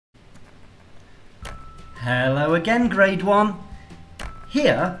Hello again, Grade 1.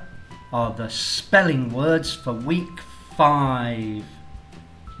 Here are the spelling words for week 5.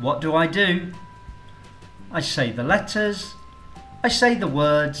 What do? I say the letters, I say the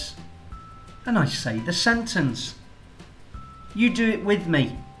words, and I say the sentence. You do it with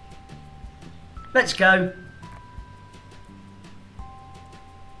me. Let's go.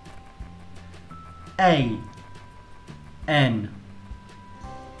 A, N,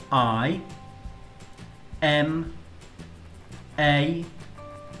 I, M, A,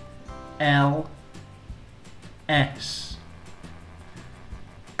 L, S.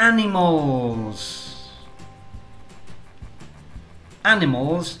 Animals.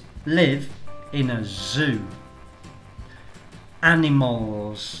 Animals live in a zoo.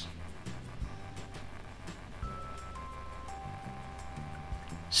 Animals.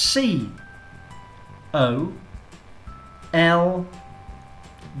 C, O, L,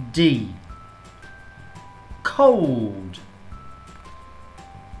 D. Cold.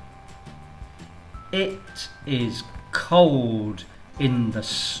 It is cold in the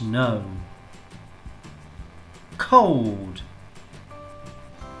snow. Cold.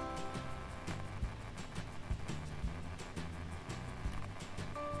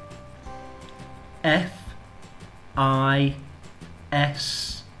 F, I,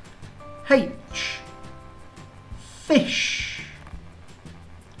 S, H. Fish.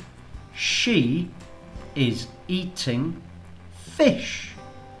 She is eating fish.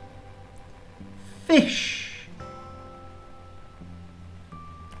 Fish.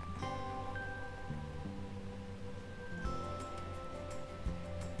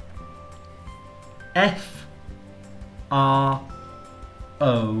 F, R,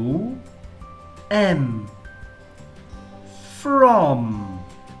 O, M. From.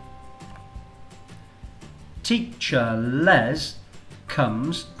 Teacher Les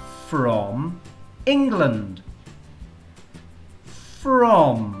comes from England.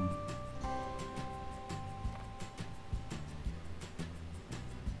 From.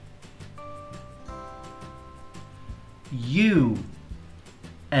 U,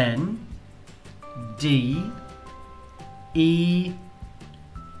 N, D, E,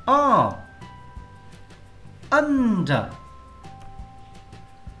 R. Under.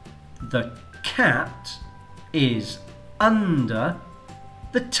 The cat is under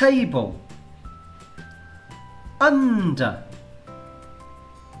the table. Under.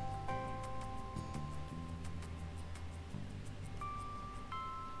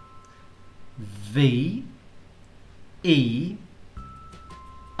 V, E,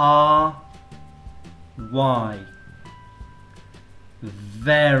 R, Y.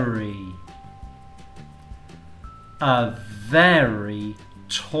 Very. A very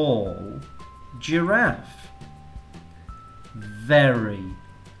tall giraffe. Very.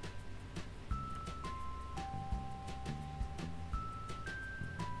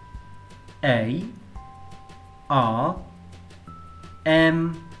 A, R,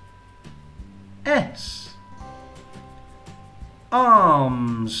 M, S.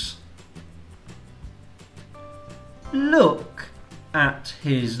 Arms. Look at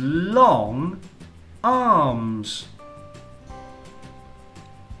his long arms.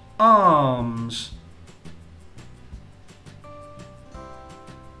 Arms.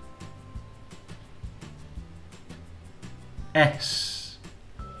 S,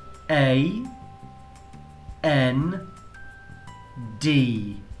 A, N,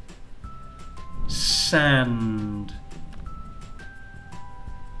 D. Sand.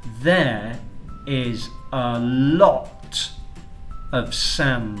 There is a lot of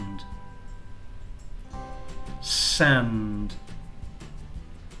sand. Sand.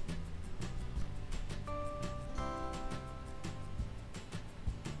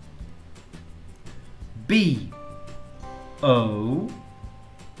 B, O,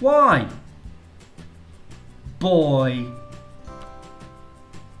 Y. Boy.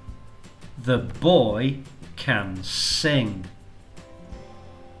 The boy can sing.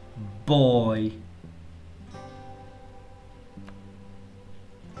 Boy.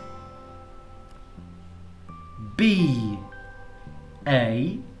 B,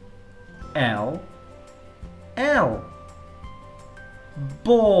 A, L, L.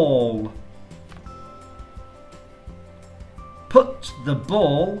 Ball. Put the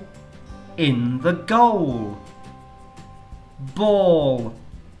ball in the goal. Ball.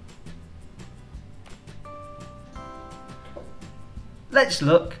 Let's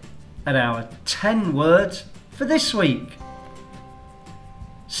look at our 10 words for this week.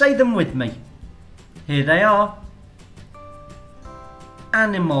 Say them with me. Here they are.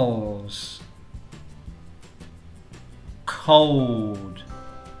 Animals. Cold.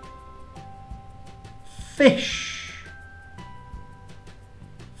 fish,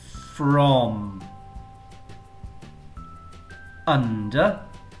 from, under,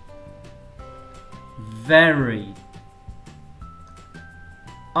 very,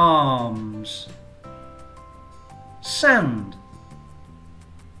 arms, sand,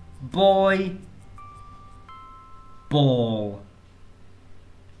 boy, ball.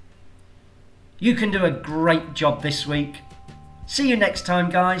 You can do a great job this week. See you next time,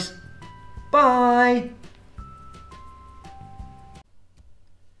 guys. Bye.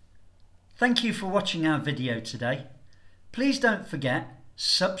 Thank you for watching our video today. Please don't forget,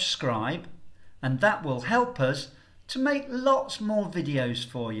 subscribe, and that will help us to make lots more videos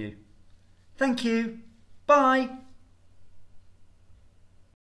for you. Thank you. Bye.